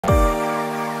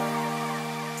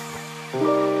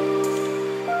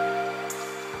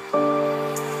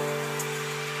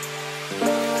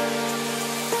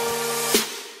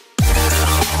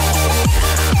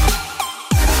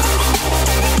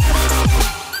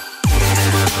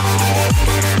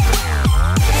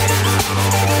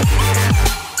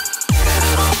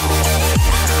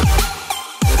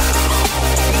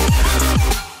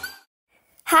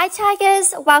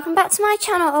Tigers, welcome back to my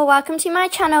channel, or welcome to my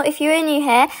channel if you are new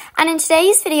here. And in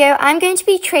today's video I'm going to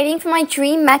be trading for my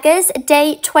dream megas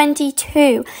day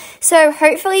 22. So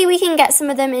hopefully we can get some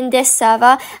of them in this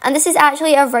server, and this is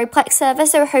actually a Roblox server,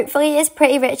 so hopefully it's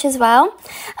pretty rich as well.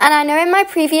 And I know in my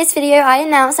previous video I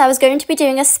announced I was going to be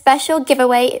doing a special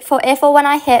giveaway for if or when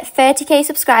I hit 30k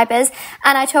subscribers,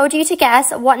 and I told you to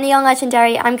guess what neon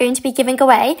legendary I'm going to be giving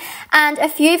away, and a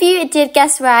few of you did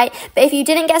guess right. But if you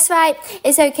didn't guess right,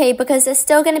 it's okay, because there's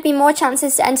still going to be more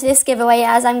chances to enter this giveaway,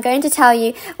 as I'm going to tell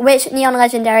you which neon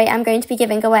legendary I'm going to be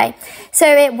giving away. So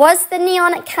it was the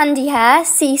neon candy hair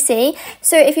CC.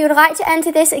 So if you would like to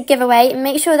enter this giveaway,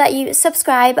 make sure that you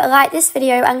subscribe, like this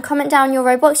video, and comment down your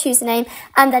Roblox username,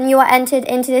 and then you are entered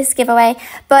into this giveaway.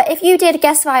 But if you did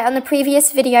guess right on the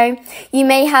previous video, you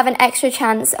may have an extra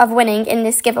chance of winning in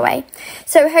this giveaway.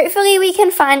 So hopefully we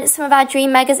can find some of our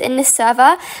dream megas in this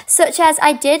server, such as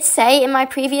I did say in my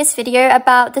previous video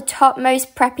about the top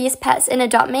most preppiest pets in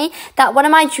Adopt Me, that one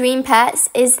of my dream pets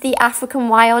is the African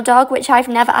wild dog, which I've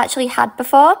never actually had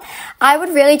before. I would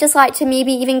really just like to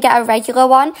maybe even get a regular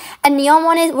one. A neon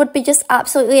one would be just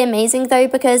absolutely amazing though,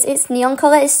 because its neon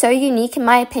color is so unique in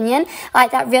my opinion,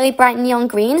 like that really bright neon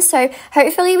green. So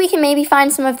hopefully we can maybe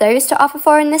find some of those to offer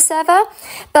for in this server.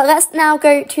 But let's now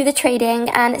go to the trading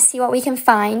and see what we can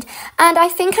find. And I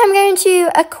think I'm going to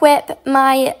equip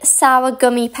my sour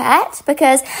gummy pet,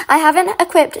 because I haven't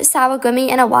equipped sour gummy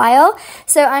in a while,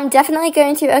 so I'm definitely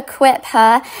going to equip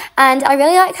her. And I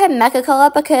really like her mega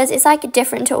color because it's like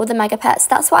different to all the mega pets.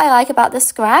 That's what I like about the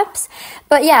scraps.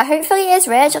 But yeah, hopefully it is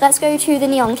rich. Let's go to the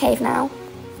neon cave now.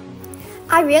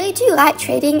 I really do like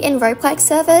trading in Roblox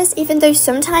servers, even though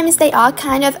sometimes they are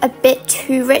kind of a bit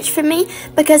too rich for me,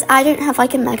 because I don't have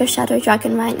like a mega shadow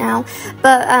dragon right now.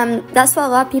 But that's what a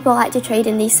lot of people like to trade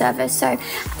in these servers. So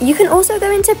you can also go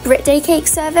into Brit Day Cake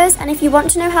servers, and if you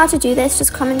want to know how to do this,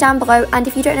 just comment down below, and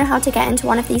if you don't know how to get into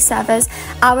one of these servers,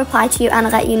 I'll reply to you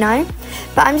and let you know.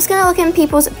 But I'm just going to look in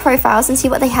people's profiles and see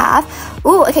what they have.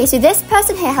 Oh, okay, so this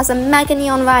person here has a mega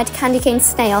neon ride candy cane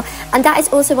snail, and that is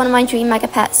also one of my dream mega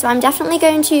pets, so I'm definitely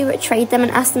going to trade them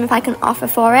and ask them if I can offer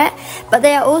for it. But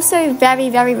they are also very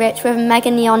rich with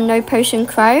mega neon no potion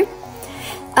crow.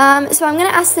 So I'm going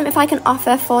to ask them if I can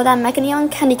offer for their mega neon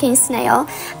candy cane snail,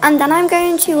 and then I'm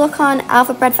going to look on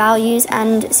alpha bread values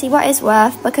and see what it's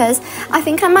worth, because I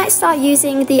think I might start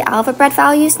using the alpha bread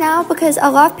values now, because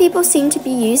a lot of people seem to be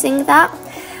using that.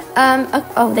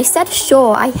 Oh, they said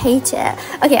sure. I hate it.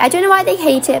 Okay, I don't know why they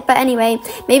hate it, but anyway,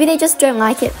 maybe they just don't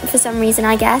like it for some reason,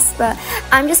 I guess. But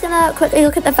I'm just gonna quickly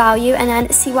look at the value and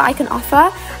then see what I can offer.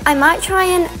 I might try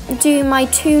and do my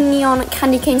 2 neon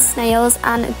candy cane snails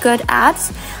and good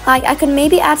ads. Like, I could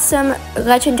maybe add some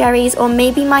legendaries, or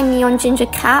maybe my neon ginger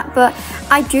cat, but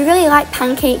I do really like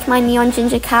Pancake, my neon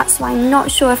ginger cat, so I'm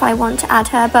not sure if I want to add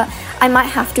her, but I might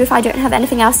have to if I don't have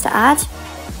anything else to add.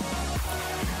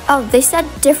 Oh, they said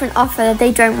different offer,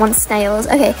 they don't want snails.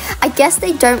 Okay, I guess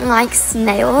they don't like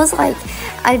snails. Like,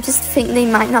 I just think they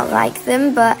might not like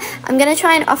them, but I'm going to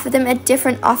try and offer them a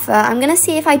different offer. I'm going to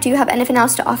see if I do have anything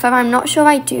else to offer. I'm not sure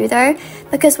I do though,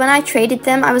 because when I traded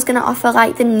them, I was going to offer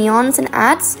like the neons and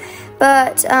ads.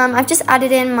 But I've just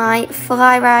added in my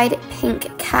fly ride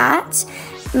pink cat,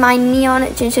 my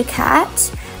neon ginger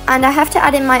cat, and I have to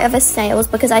add in my other snails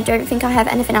because I don't think I have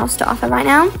anything else to offer right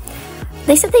now.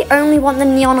 They said they only want the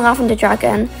neon lavender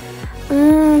dragon.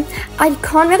 I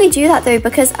can't really do that though,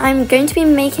 because I'm going to be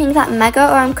making that mega,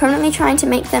 or I'm currently trying to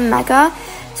make them mega.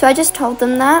 So I just told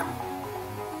them that.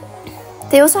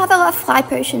 They also have a lot of fly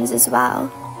potions as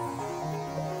well.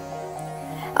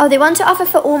 Oh, they want to offer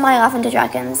for all my lavender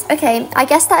dragons. Okay, I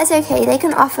guess that is okay. They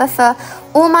can offer for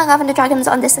all my lavender dragons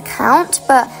on this account,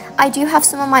 but I do have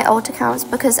some on my old accounts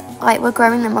because like we're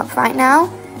growing them up right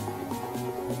now.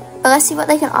 But let's see what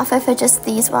they can offer for just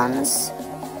these ones.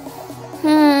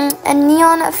 A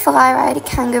neon fly ride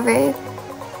kangaroo.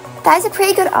 That is a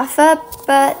pretty good offer,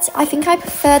 but I think I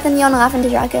prefer the neon lavender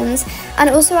dragons.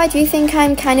 And also I do think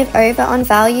I'm kind of over on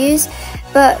values,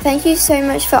 but thank you so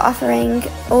much for offering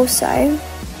also.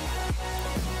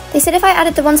 They said if I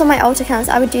added the ones on my old accounts,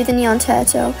 I would do the neon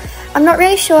turtle. I'm not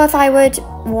really sure if I would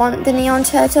want the neon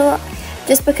turtle,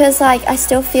 just because like I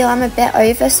still feel I'm a bit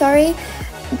over, sorry.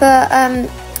 But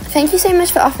thank you so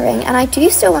much for offering, and I do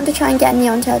still want to try and get a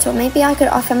neon turtle. Maybe I could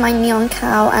offer my neon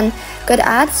cow and good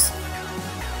ads.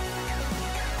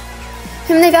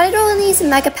 They've added all of these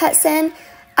mega pets in.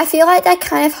 I feel like they're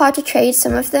kind of hard to trade,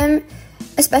 some of them,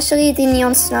 especially the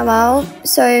neon snow owl.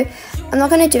 So I'm not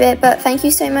going to do it, but thank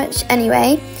you so much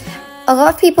anyway. A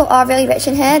lot of people are really rich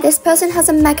in here. This person has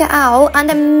a mega owl and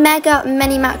a mega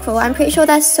mini mackerel. I'm pretty sure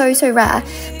they're so rare.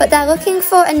 But they're looking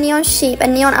for a neon sheep, a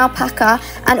neon alpaca,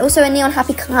 and also a neon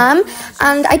happy clam.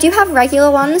 And I do have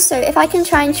regular ones, so if I can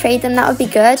try and trade them, that would be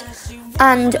good.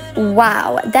 And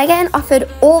wow, they're getting offered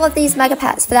all of these mega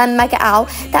pets for their mega owl.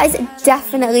 That is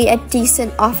definitely a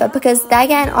decent offer because they're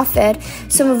getting offered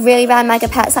some really rare mega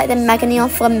pets like the mega neon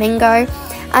flamingo,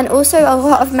 and also a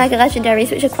lot of mega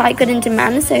legendaries which are quite good in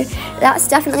demand, so that's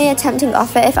definitely a tempting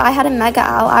offer. If I had a mega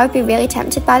owl, I would be really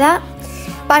tempted by that.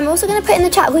 But I'm also going to put in the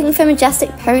chat looking for majestic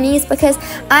ponies because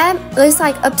I was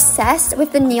like obsessed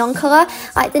with the neon color.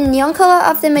 Like the neon color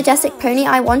of the majestic pony,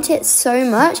 I want it so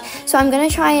much. So I'm going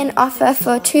to try and offer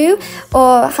for 2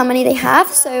 or how many they have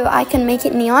so I can make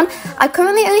it neon. I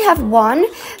currently only have 1,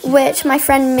 which my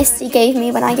friend Misty gave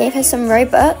me when I gave her some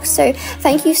Robux. So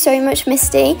thank you so much,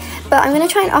 Misty. But I'm going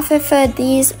to try and offer for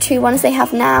these 2 ones they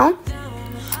have now.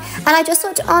 And I just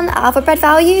looked on Alpha Bread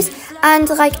values and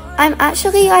like I'm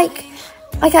actually like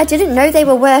I didn't know they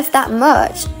were worth that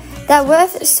much. They're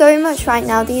worth so much right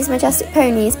now, these majestic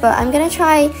ponies, but I'm going to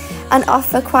try and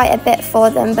offer quite a bit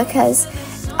for them because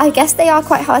I guess they are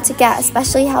quite hard to get,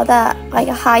 especially how they're like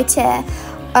a high tier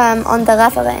on the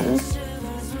leveling.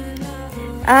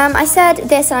 I said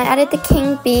this and I added the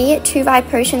King Bee, 2 Vibe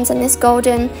Potions and this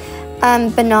golden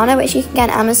banana which you can get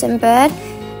an Amazon bird.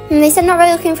 And they said not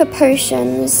really looking for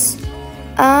potions.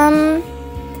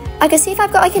 I can see if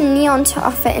I've got like a neon to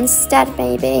offer instead,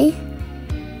 maybe.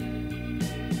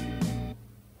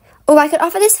 Oh, I could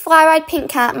offer this fly-eyed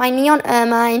pink cat, my neon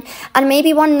ermine, and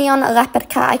maybe 1 neon leopard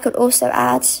cat I could also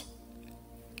add.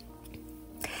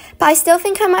 But I still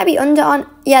think I might be under on...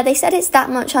 Yeah, they said it's that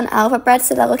much on Alpha Bread,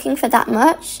 so they're looking for that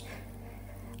much.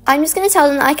 I'm just going to tell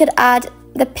them that I could add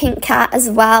the pink cat as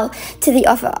well to the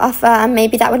offer, and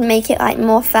maybe that would make it like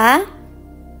more fair.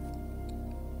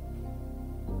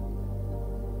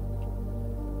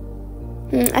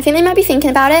 I think they might be thinking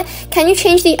about it. Can you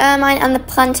change the ermine and the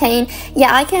plantain?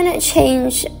 Yeah, I can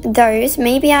change those.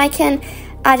 Maybe I can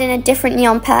add in a different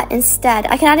neon pet instead.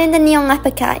 I can add in the neon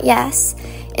leopard cat, yes,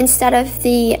 instead of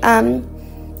the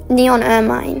neon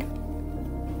ermine.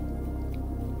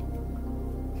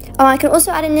 Oh, I can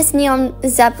also add in this neon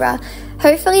zebra.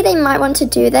 Hopefully they might want to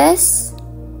do this.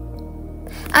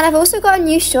 And I've also got a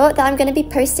new short that I'm going to be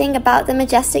posting about the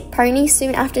majestic pony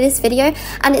soon after this video.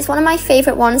 And it's one of my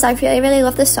favourite ones. I really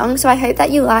love the song. So I hope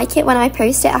that you like it when I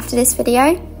post it after this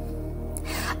video.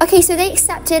 Okay, so they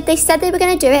accepted. They said they were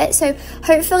going to do it. So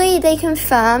hopefully they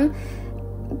confirm.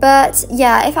 But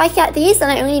yeah, if I get these, then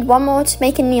I only need 1 more to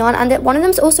make a neon. And one of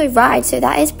them's also ride. So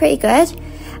that is pretty good.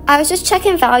 I was just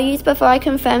checking values before I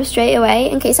confirmed straight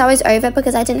away in case I was over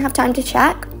because I didn't have time to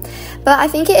check. But I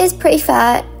think it is pretty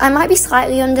fair. I might be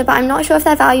slightly under, but I'm not sure if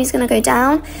their value is going to go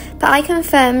down. But I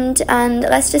confirmed, and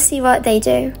let's just see what they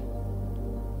do.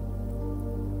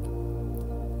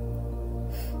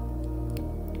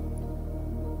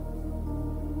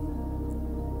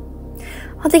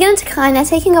 Are they going to decline? They're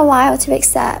taking a while to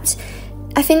accept.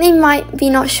 I think they might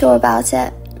be not sure about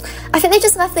it. I think they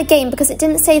just left the game because it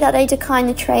didn't say that they declined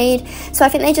the trade. So I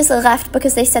think they just left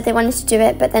because they said they wanted to do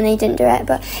it, but then they didn't do it.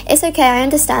 But it's okay, I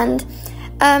understand.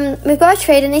 We've got a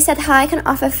trade and they said, hi, I can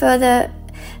offer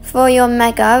for your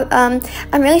mega.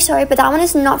 I'm really sorry, but that one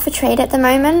is not for trade at the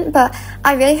moment. But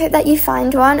I really hope that you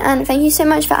find one. And thank you so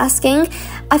much for asking.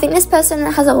 I think this person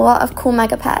has a lot of cool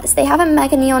mega pets. They have a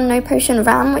mega neon no potion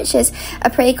ram, which is a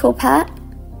pretty cool pet.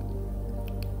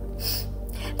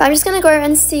 But I'm just going to go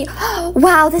and see. Oh,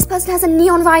 wow, this person has a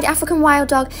neon ride African wild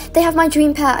dog. They have my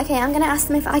dream pet. Okay, I'm going to ask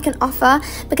them if I can offer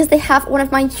because they have one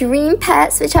of my dream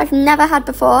pets, which I've never had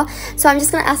before. So I'm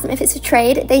just going to ask them if it's a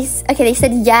trade. They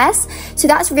said yes. So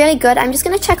that's really good. I'm just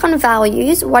going to check on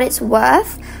values, what it's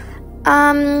worth.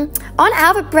 On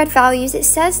Alpha Bread values, it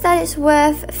says that it's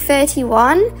worth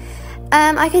 31.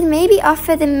 I could maybe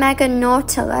offer the Mega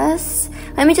Nautilus.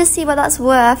 Let me just see what that's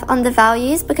worth on the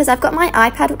values because I've got my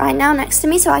iPad right now next to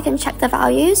me so I can check the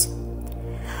values.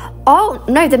 Oh,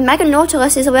 no, the Mega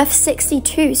Nautilus is worth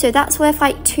 62, so that's worth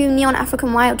like 2 neon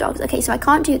African wild dogs. Okay, so I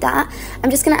can't do that. I'm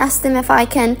just going to ask them if I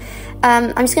can,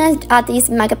 I'm just going to add these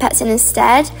mega pets in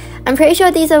instead. I'm pretty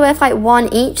sure these are worth like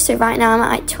 1 each, so right now I'm at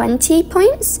like 20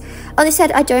 points. Oh, they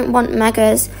said I don't want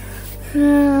megas.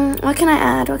 What can I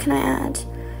add? What can I add?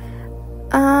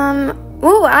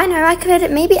 Oh, I know, I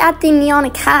could maybe add the neon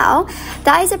cow.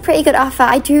 That is a pretty good offer.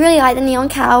 I do really like the neon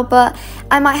cow, but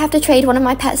I might have to trade one of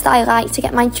my pets that I like to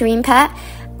get my dream pet.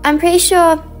 I'm pretty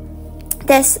sure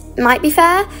this might be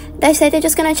fair. They say they're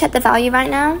just going to check the value right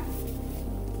now.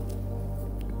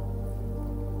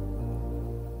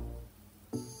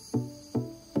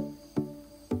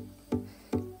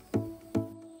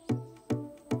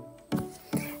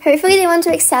 hopefully they want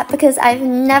to accept because I've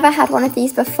never had one of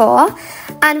these before.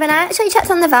 And when I actually checked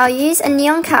on the values, a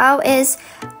neon cow is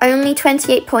only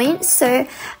 28 points, so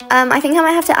I think I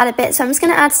might have to add a bit. So I'm just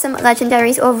going to add some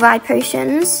legendaries or ride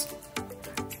potions.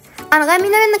 And let me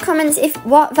know in the comments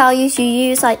what values you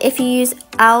use, like if you use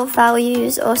owl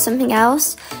values or something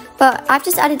else. But I've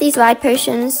just added these ride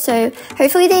potions, so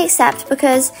hopefully they accept,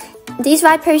 because these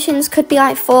ride potions could be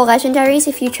like 4 legendaries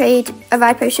if you trade a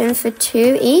ride potion for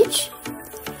 2 each.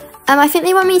 I think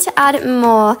they want me to add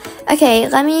more. Okay,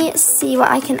 let me see what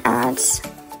I can add.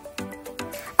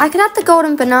 I could add the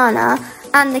golden banana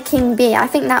and the king bee. I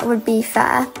think that would be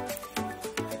fair.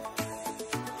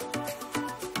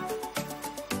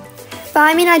 But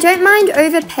I mean, I don't mind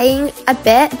overpaying a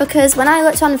bit, because when I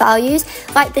looked on values,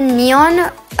 like the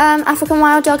neon African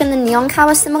wild dog and the neon cow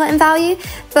are similar in value,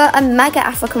 but a mega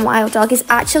African wild dog is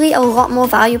actually a lot more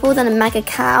valuable than a mega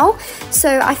cow.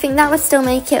 So I think that would still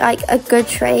make it like a good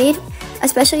trade,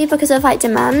 especially because of like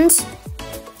demand.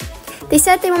 They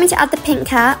said they want me to add the pink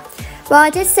cat. Well, I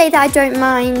did say that I don't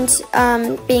mind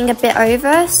being a bit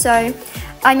over, so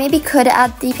I maybe could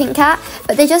add the pink cat,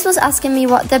 but they just was asking me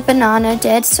what the banana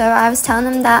did, so I was telling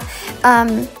them that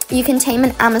you can tame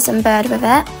an Amazon bird with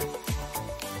it.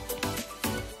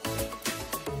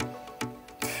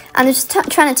 And I'm just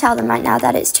trying to tell them right now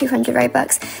that it's 200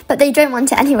 Robux, but they don't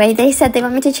want it anyway. They said they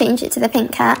want me to change it to the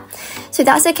pink cat, so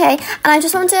that's okay. And I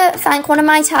just want to thank one of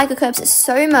my tiger cubs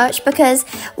so much, because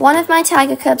one of my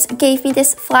tiger cubs gave me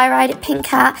this fly ride pink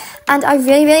cat, and I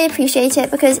really, really appreciate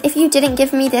it, because if you didn't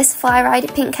give me this fly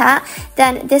ride pink cat,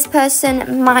 then this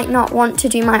person might not want to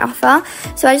do my offer.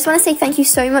 So I just want to say thank you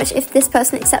so much if this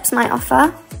person accepts my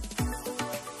offer.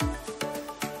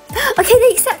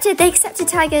 Okay, they accepted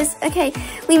tigers. Okay,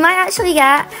 we might actually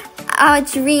get our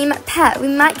dream pet. We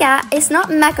might get, it's not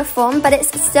mega form, but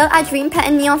it's still our dream pet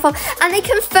in neon form. And they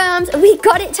confirmed we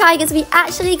got it, tigers. We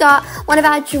actually got one of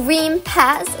our dream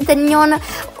pets, the neon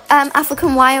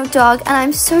African wild dog. And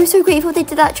I'm so, so grateful they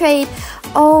did that trade.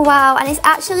 Oh wow, and it's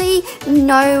actually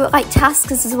no like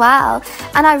tasks as well,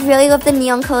 and I really love the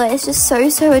neon color. It's just so,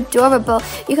 so adorable.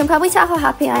 You can probably tell how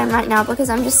happy I am right now because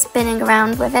I'm just spinning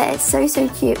around with it. It's so, so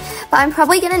cute. But I'm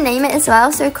probably gonna name it as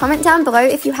well, so comment down below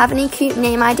if you have any cute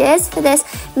name ideas for this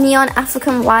neon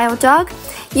African wild dog.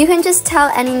 You can just tell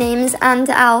any names and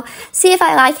I'll see if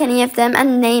I like any of them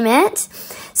and name it.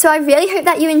 So I really hope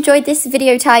that you enjoyed this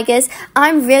video, tigers.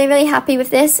 I'm really, really happy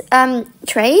with this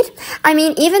trade. I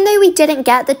mean, even though we didn't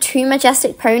get the 2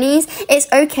 majestic ponies,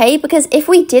 it's okay, because if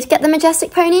we did get the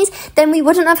majestic ponies, then we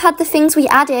wouldn't have had the things we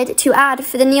added to add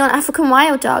for the neon African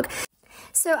wild dog.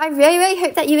 So I really, really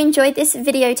hope that you enjoyed this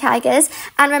video, tigers.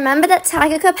 And remember that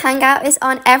Tiger Cub Hangout is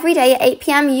on every day at 8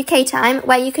 PM UK time,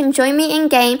 where you can join me in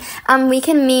game and we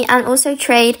can meet and also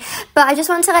trade. But I just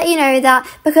want to let you know that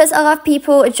because a lot of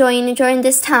people join during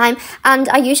this time, and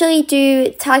I usually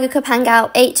do Tiger Cub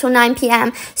Hangout 8 till 9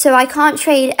 PM, so I can't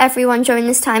trade everyone during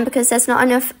this time because there's not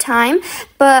enough time.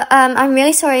 But I'm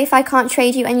really sorry if I can't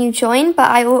trade you and you join, but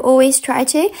I will always try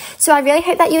to. So I really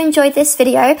hope that you enjoyed this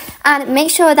video, and make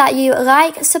sure that you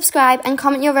like, subscribe, and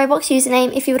comment your Roblox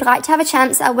username if you would like to have a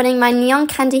chance at winning my neon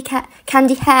candy hair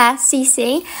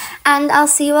CC. And I'll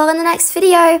see you all in the next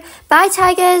video. Bye,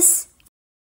 tigers!